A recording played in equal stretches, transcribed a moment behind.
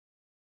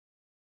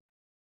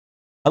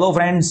Hello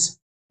friends,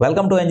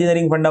 welcome to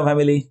Engineering Funda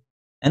family.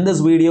 In this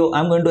video,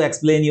 I'm going to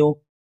explain you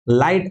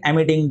light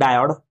emitting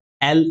diode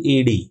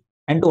LED.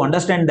 And to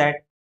understand that,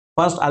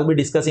 first I'll be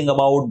discussing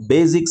about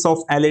basics of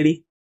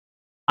LED.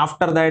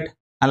 After that,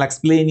 I'll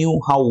explain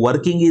you how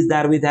working is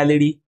there with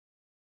LED.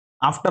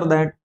 After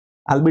that,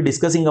 I'll be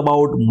discussing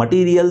about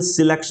material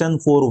selection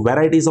for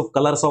varieties of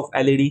colors of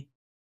LED.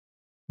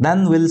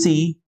 Then we'll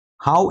see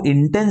how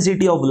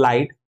intensity of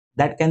light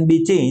that can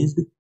be changed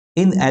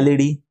in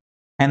LED.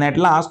 And at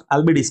last,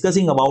 I'll be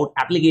discussing about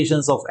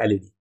applications of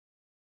LED.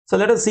 So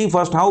let us see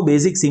first how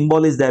basic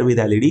symbol is there with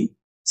LED.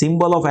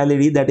 Symbol of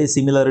LED that is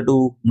similar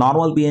to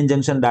normal PN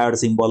junction diode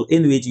symbol,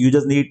 in which you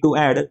just need to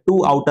add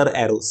two outer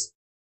arrows.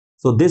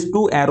 So these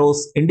two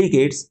arrows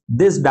indicates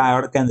this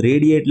diode can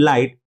radiate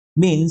light,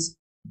 means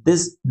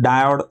this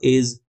diode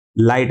is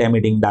light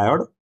emitting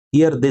diode.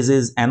 Here this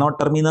is anode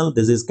terminal,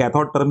 this is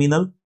cathode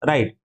terminal,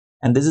 right?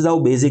 And this is how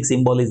basic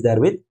symbol is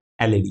there with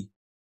LED.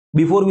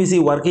 Before we see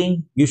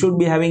working, you should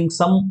be having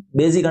some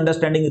basic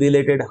understanding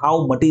related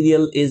how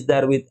material is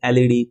there with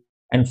LED,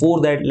 and for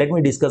that let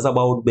me discuss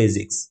about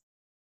basics.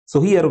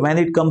 So here when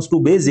it comes to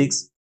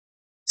basics,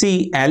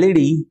 see,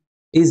 LED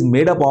is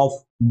made up of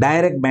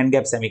direct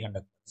bandgap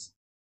semiconductors.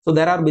 So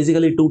there are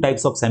basically two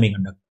types of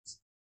semiconductors,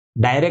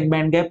 direct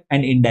bandgap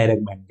and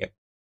indirect bandgap.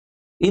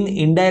 In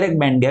indirect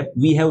bandgap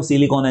we have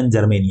silicon and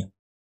germanium.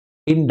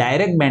 In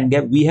direct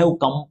bandgap we have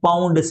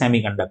compound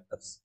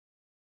semiconductors.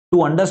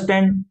 To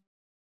understand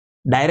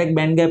direct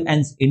bandgap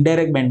and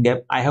indirect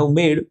bandgap, I have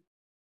made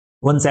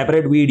one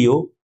separate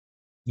video.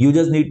 You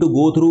just need to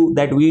go through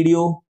that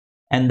video,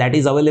 and that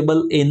is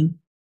available in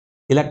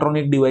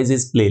electronic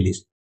devices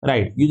playlist,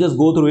 right? You just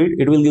go through it.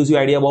 It will give you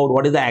idea about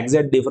what is the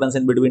exact difference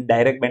in between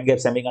direct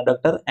bandgap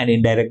semiconductor and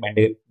indirect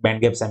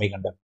bandgap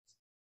semiconductor.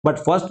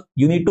 But first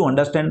you need to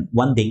understand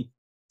one thing.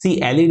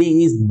 See, LED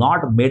is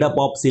not made up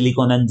of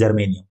silicon and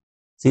germanium.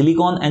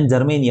 Silicon and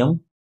germanium,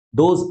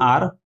 those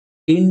are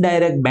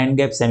indirect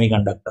bandgap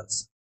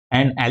semiconductors.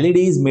 And LED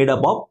is made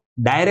up of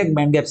direct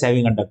bandgap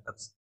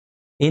semiconductors.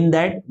 In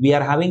that we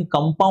are having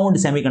compound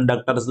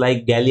semiconductors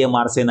like gallium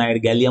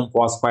arsenide, gallium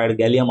phosphide,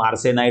 gallium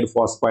arsenide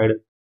phosphide,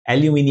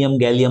 aluminium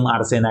gallium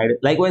arsenide.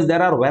 Likewise,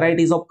 there are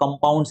varieties of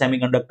compound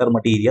semiconductor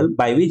material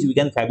by which we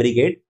can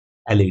fabricate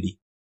LED,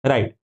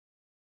 right?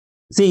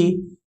 See,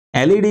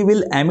 LED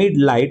will emit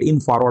light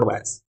in forward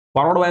bias.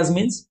 Forward bias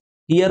means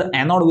here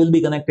anode will be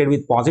connected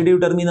with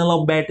positive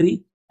terminal of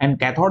battery and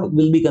cathode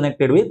will be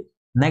connected with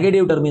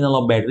negative terminal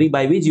of battery,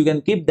 by which you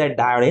can keep that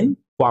diode in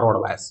forward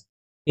bias.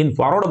 In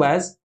forward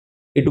bias,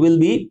 it will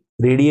be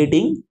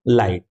radiating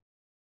light.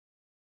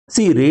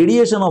 See,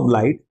 radiation of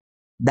light,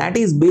 that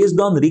is based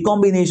on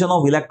recombination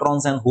of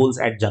electrons and holes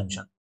at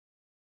junction.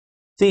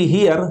 See,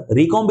 here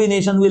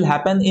recombination will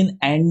happen in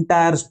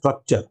entire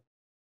structure,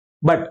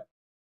 but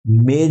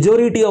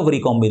majority of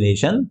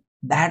recombination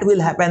that will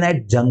happen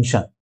at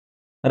junction,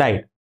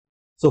 right?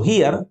 So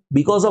here,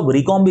 because of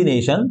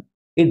recombination,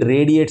 it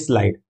radiates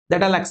light.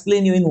 That I'll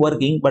explain you in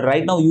working, but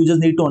right now you just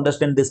need to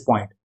understand this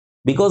point.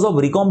 Because of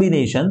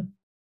recombination,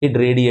 it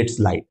radiates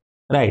light,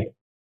 right?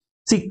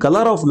 See,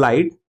 color of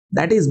light,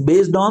 that is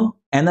based on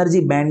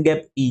energy band gap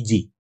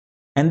Eg.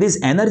 And this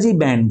energy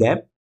band gap,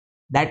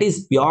 that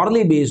is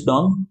purely based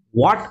on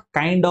what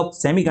kind of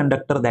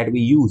semiconductor that we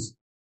use.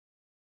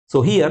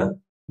 So here,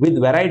 with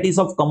varieties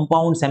of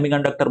compound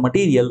semiconductor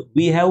material,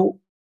 we have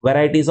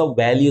varieties of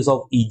values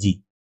of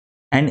Eg.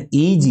 And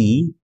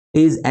Eg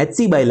is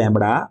Hc by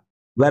lambda,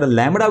 where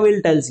lambda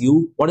will tells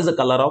you what is the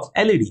color of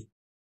LED,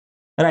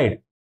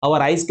 right?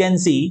 Our eyes can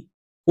see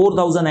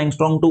 4000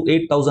 angstrom to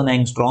 8000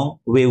 angstrom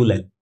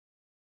wavelength.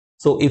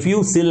 So if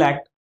you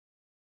select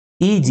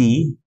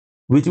Eg,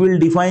 which will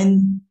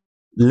define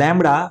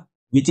lambda,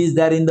 which is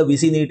there in the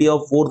vicinity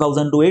of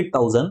 4000 to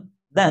 8000,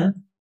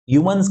 then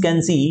humans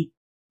can see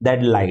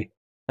that light,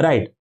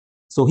 right?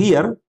 So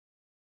here,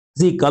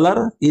 see,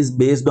 color is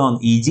based on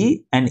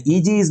Eg and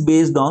Eg is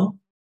based on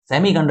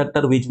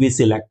semiconductor which we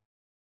select.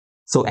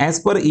 So as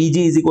per Eg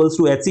is equals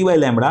to Hc by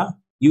lambda,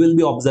 you will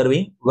be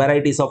observing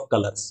varieties of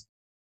colors.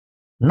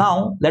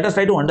 Now let us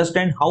try to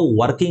understand how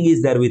working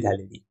is there with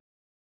LED.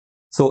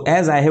 So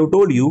as I have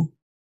told you,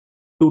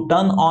 to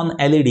turn on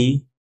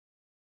LED,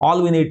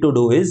 all we need to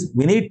do is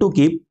we need to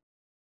keep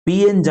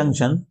PN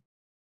junction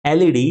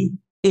LED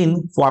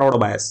in forward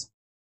bias.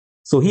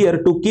 So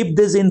here, to keep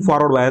this in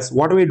forward bias,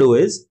 what we do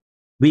is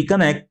we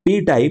connect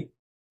P type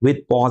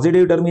with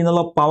positive terminal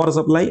of power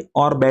supply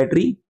or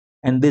battery,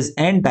 and this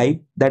N type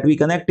that we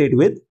connect it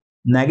with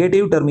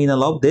negative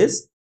terminal of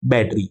this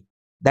battery.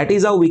 That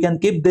is how we can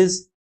keep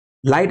this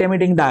light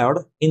emitting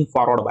diode in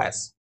forward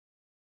bias.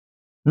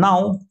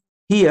 Now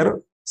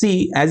here,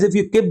 see, as if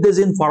you keep this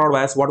in forward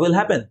bias, what will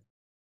happen?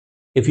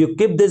 If you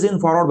keep this in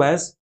forward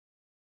bias,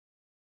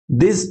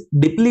 this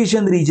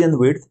depletion region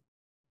width,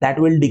 that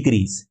will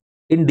decrease.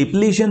 In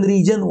depletion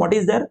region, what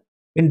is there?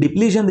 In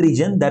depletion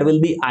region, there will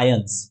be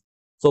ions.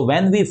 So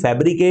when we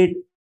fabricate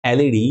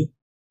LED,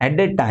 at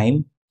that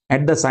time,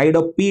 at the side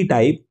of P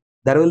type,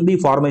 there will be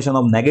formation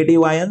of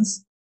negative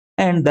ions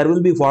and there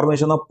will be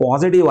formation of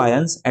positive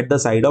ions at the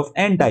side of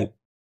N type.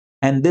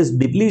 and this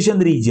depletion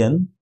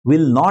region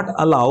will not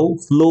allow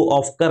flow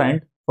of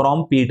current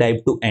from P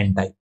type to N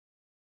type.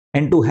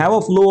 And to have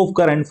a flow of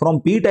current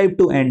from P type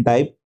to N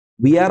type,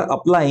 we are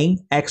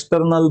applying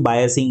external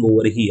biasing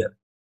over here,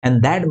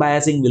 and that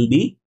biasing will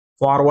be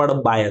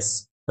forward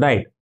bias,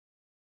 right?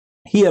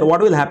 Here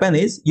what will happen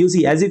is, you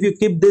see, as if you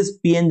keep this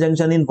PN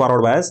junction in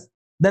forward bias,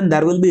 then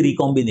there will be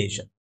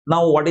recombination.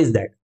 Now what is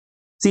that?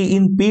 See,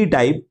 in P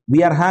type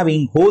we are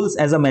having holes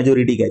as a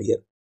majority carrier.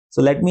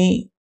 So let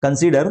me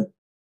consider,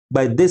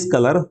 by this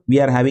color we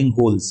are having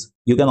holes.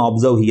 You can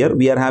observe here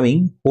we are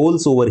having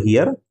holes over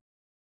here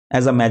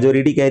as a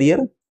majority carrier.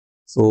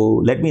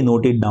 So let me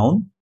note it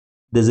down.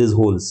 This is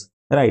holes,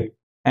 right?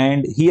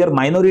 And here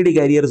minority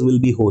carriers will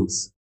be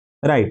holes,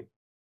 right?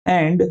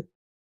 And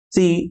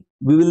see,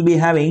 we will be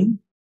having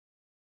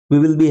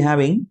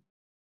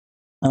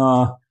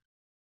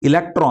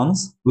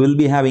electrons. We will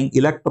be having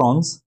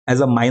electrons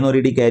as a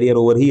minority carrier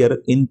over here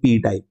in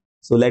P type.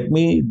 So let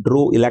me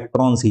draw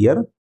electrons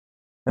here,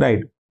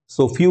 right?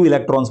 So few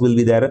electrons will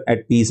be there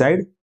at P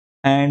side,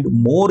 and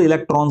more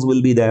electrons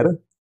will be there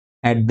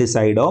at the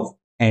side of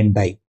N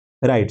type,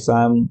 right? So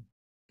I'm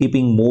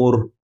keeping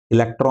more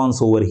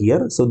electrons over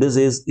here. So this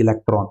is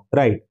electron,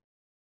 right?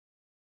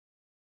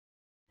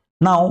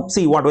 Now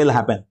see what will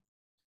happen.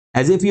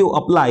 As if you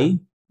apply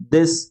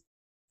this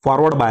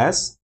forward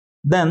bias,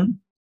 then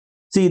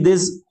see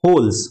these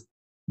holes,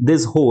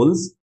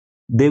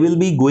 they will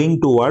be going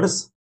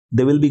towards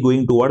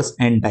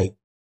N type.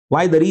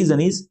 Why? The reason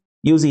is,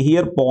 you see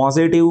here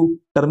positive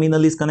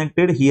terminal is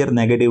connected, here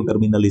negative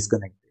terminal is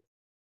connected,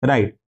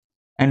 right?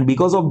 And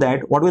because of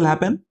that, what will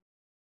happen?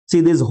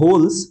 See, these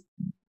holes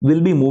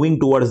will be moving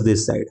towards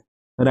this side,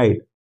 right?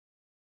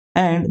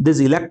 And these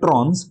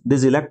electrons,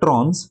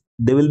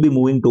 they will be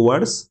moving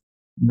towards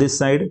this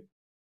side,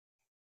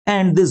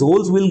 and these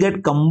holes will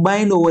get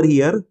combined over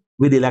here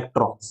with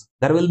electrons.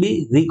 There will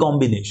be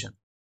recombination.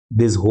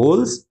 These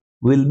holes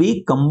will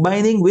be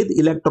combining with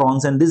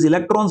electrons, and these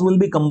electrons will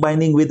be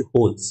combining with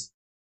holes.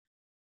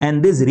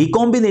 And this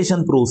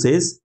recombination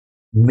process,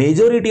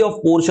 majority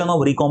of portion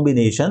of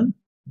recombination,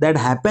 that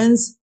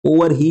happens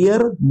over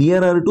here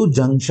nearer to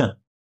junction.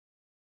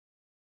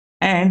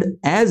 And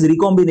as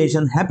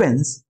recombination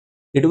happens,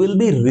 it will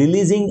be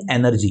releasing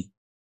energy.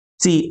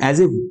 See, as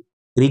if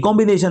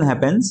recombination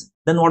happens,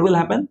 then what will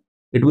happen?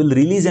 It will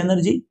release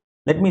energy.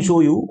 Let me show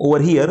you over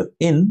here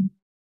in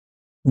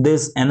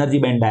this energy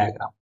band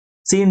diagram.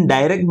 See, in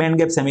direct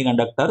bandgap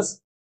semiconductors,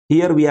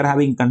 here we are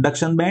having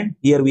conduction band,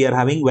 here we are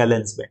having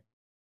valence band,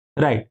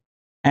 right?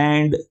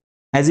 And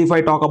as if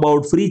I talk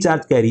about free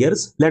charge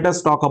carriers, let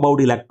us talk about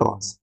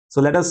electrons.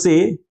 So let us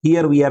say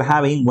here we are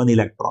having one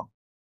electron,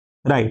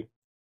 right?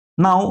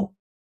 Now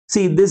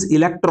see, this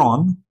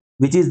electron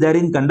which is there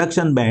in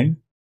conduction band,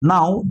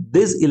 now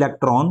this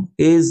electron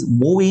is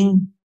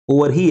moving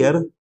over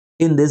here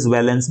in this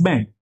valence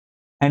band,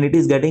 and it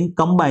is getting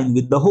combined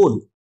with the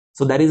hole.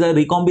 So there is a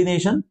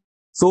recombination.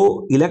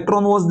 So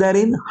electron was there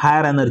in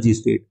higher energy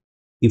state.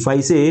 If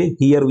I say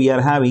here we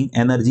are having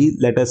energy,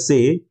 let us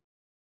say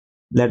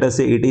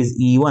it is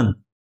E1,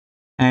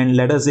 and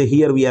let us say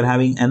here we are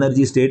having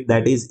energy state,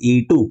 that is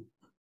E2.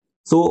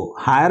 So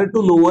higher to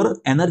lower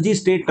energy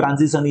state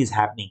transition is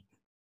happening,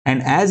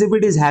 and as if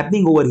it is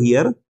happening over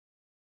here,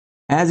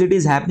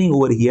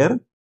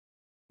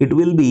 it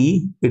will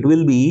be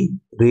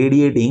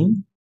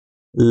radiating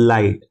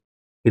light,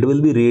 it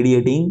will be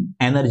radiating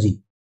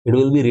energy, it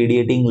will be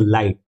radiating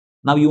light.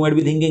 Now you might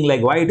be thinking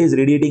like, why it is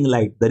radiating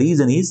light? The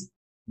reason is,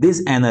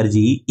 this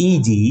energy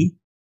Eg,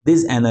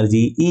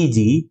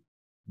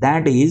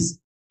 that is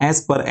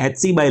as per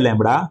Hc by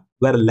lambda,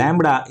 where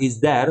lambda is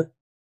there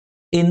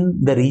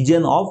in the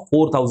region of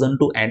 4000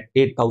 to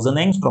 8000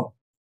 angstrom,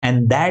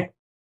 and that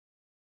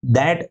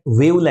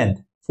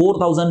wavelength,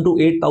 4000 to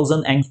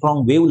 8000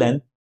 angstrom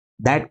wavelength,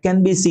 that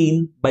can be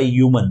seen by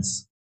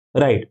humans,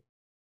 right?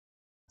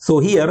 So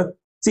here,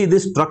 see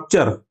this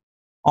structure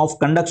of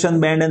conduction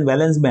band and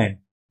valence band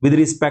with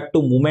respect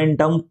to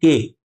momentum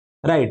K,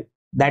 right?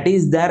 That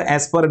is there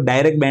as per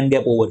direct band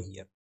gap over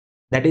here.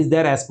 That is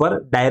there as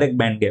per direct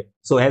band gap.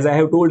 So as I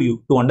have told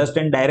you, to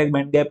understand direct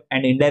band gap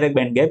and indirect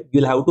band gap,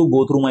 you'll have to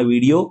go through my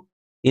video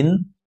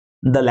in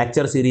the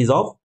lecture series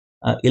of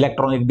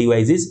electronic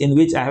devices, in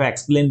which I have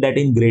explained that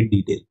in great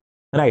detail,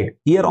 right?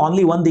 Here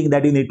only one thing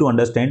that you need to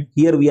understand,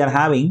 here we are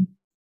having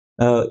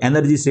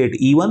energy state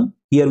E1,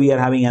 here we are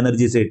having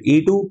energy state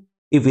E2.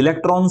 If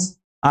electrons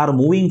are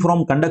moving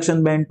from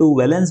conduction band to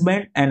valence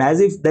band, and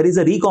as if there is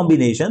a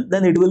recombination,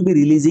 then it will be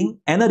releasing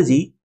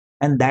energy,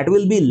 and that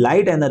will be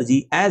light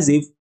energy, as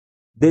if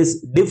this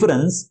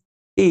difference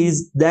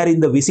is there in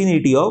the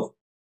vicinity of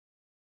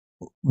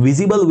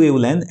visible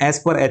wavelength as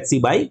per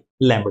Hc by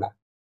lambda,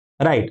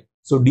 right?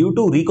 So due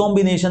to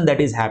recombination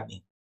that is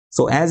happening,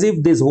 so as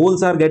if these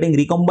holes are getting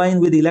recombined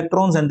with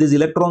electrons, and these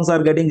electrons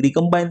are getting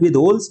recombined with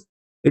holes,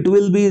 it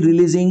will be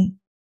releasing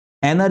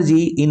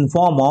energy in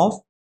form of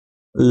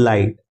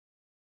light,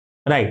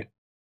 right?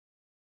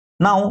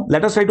 Now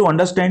let us try to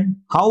understand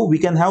how we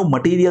can have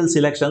material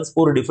selections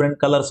for different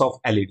colors of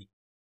LED.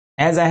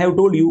 As I have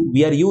told you,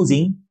 we are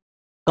using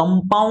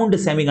compound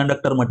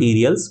semiconductor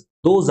materials.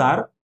 Those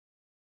are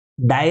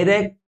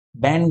direct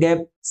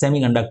bandgap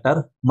semiconductor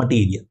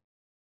material.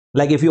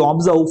 Like if you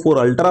observe for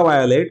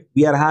ultraviolet,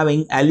 we are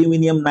having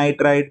aluminum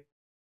nitride,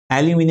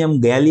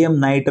 aluminum gallium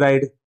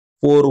nitride.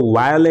 For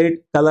violet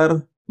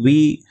color,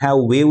 we have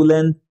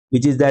wavelength,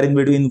 which is there in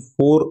between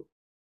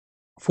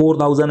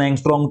 4000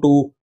 angstrom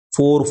to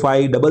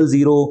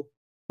 4500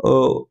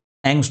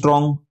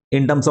 angstrom.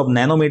 In terms of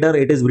nanometer,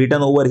 it is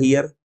written over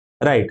here,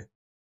 right?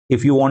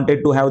 If you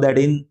wanted to have that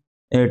in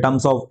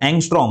terms of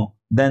angstrom,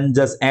 then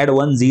just add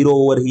 10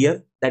 over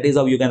here. That is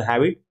how you can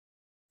have it.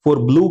 For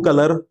blue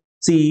color,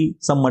 see,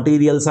 some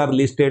materials are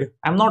listed.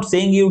 I'm not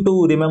saying you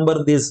to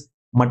remember these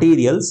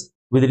materials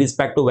with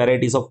respect to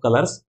varieties of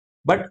colors,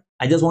 but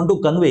I just want to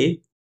convey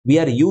we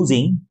are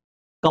using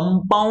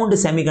compound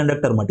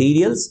semiconductor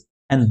materials,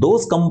 and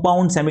those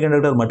compound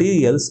semiconductor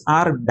materials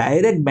are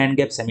direct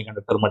bandgap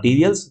semiconductor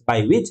materials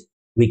by which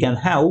we can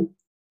have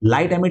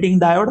light emitting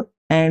diode,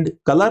 and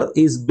color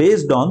is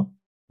based on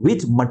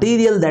which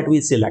material that we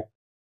select,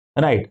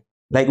 right?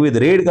 Like with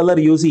red color,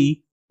 you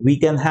see, we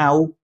can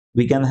have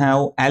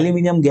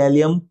aluminum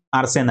gallium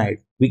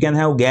arsenide, we can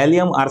have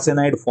gallium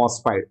arsenide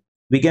phosphide,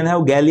 we can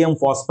have gallium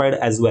phosphide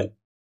as well,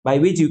 by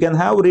which you can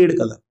have red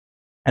color.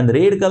 And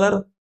red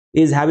color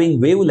is having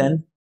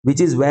wavelength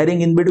which is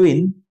varying in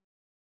between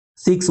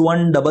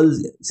 6100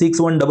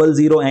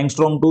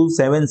 angstrom to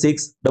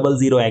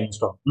 7600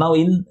 angstrom. Now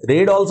in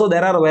red also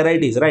there are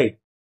varieties, right?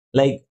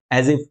 Like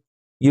as if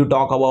you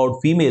talk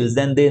about females,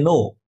 then they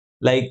know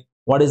like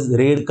what is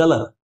red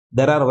color.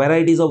 There are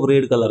varieties of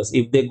red colors.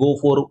 If they go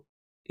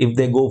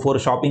for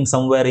shopping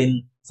somewhere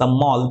in some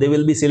mall, they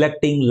will be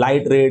selecting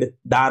light red,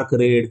 dark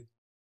red.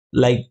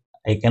 Like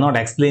I cannot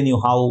explain you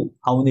how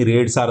many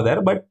reds are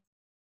there, but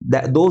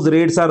those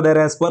reds are there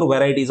as per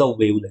varieties of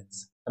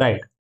wavelengths,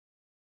 right?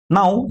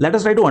 Now let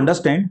us try to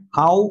understand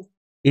how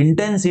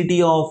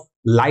intensity of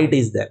light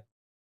is there.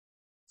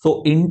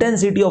 So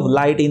intensity of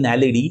light in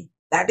LED,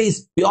 that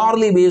is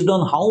purely based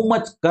on how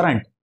much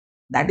current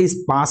that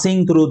is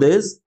passing through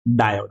this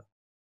diode.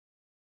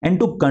 And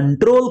to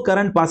control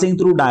current passing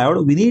through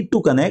diode, we need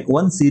to connect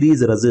one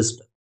series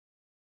resistor,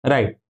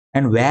 right?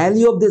 And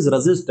value of this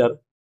resistor,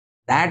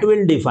 that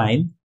will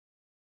define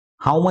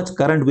how much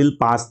current will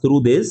pass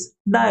through this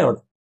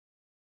diode.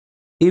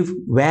 If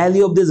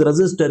value of this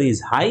resistor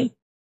is high,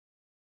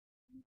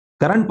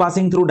 current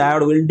passing through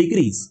diode will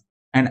decrease.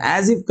 And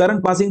as if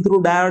current passing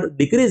through diode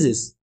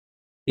decreases,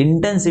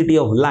 intensity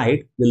of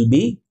light will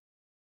be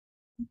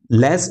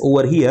less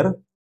over here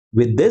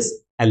with this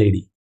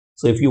LED.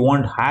 So if you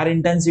want higher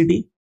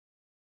intensity,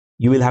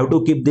 you will have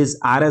to keep this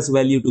RS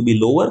value to be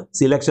lower.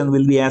 Selection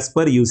will be as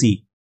per, you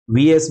see,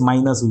 Vs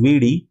minus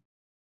Vd,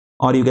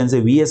 or you can say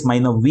Vs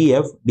minus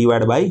Vf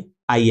divided by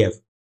If.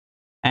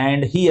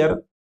 And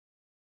here,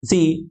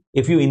 see,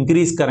 if you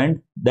increase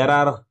current, there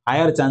are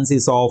higher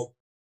chances of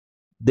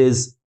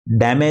this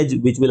damage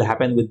which will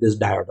happen with this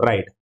diode,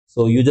 right?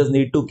 So you just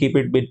need to keep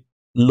it bit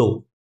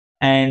low,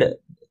 and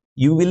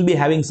you will be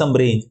having some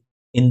range.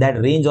 In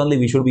that range only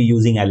we should be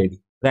using LED,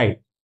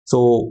 right?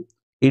 So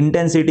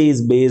intensity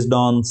is based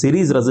on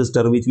series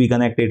resistor which we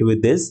connected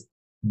with this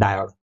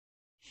diode.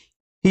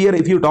 Here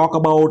if you talk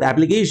about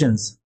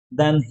applications,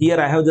 then here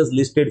I have just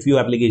listed few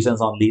applications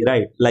only,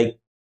 right? Like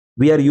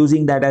we are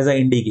using that as an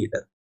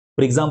indicator.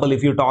 For example,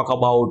 if you talk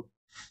about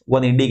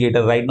one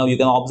indicator, right now you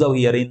can observe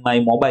here in my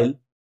mobile,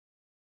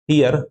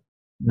 here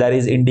there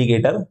is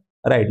indicator,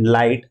 right?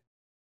 Light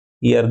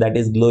here that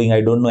is glowing.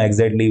 I don't know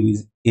exactly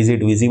is it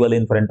visible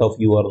in front of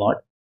you or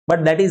not,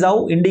 but that is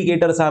how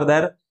indicators are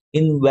there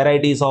in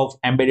varieties of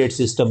embedded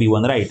system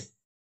even, right?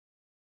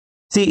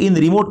 See, in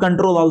remote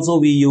control also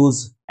we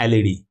use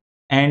LED,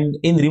 and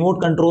in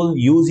remote control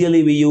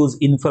usually we use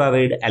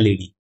infrared LED,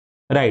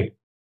 right?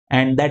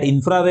 And that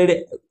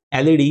infrared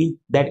LED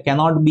that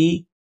cannot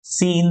be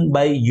seen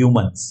by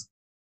humans.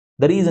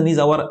 The reason is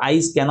our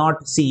eyes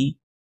cannot see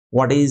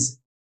what is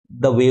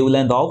the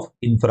wavelength of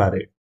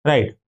infrared,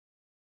 right?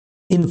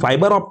 In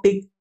fiber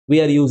optic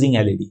we are using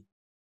LED.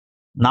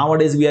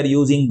 Nowadays we are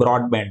using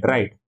broadband,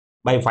 right?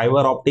 By fiber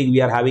optic we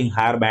are having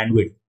higher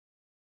bandwidth.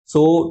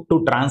 So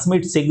to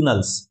transmit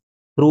signals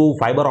through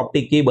fiber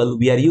optic cable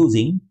we are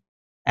using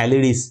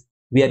LEDs,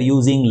 we are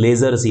using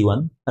lasers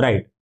even,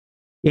 right?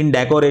 In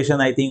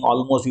decoration, I think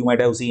almost you might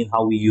have seen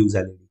how we use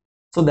LED.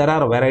 So there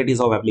are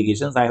varieties of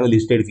applications. I have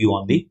listed few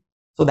only.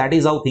 So that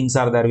is how things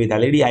are there with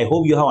LED. I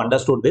hope you have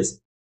understood this.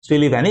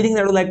 Still, if anything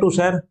that you would like to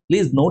share,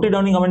 please note it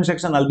down in comment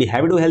section. I'll be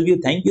happy to help you.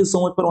 Thank you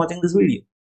so much for watching this video.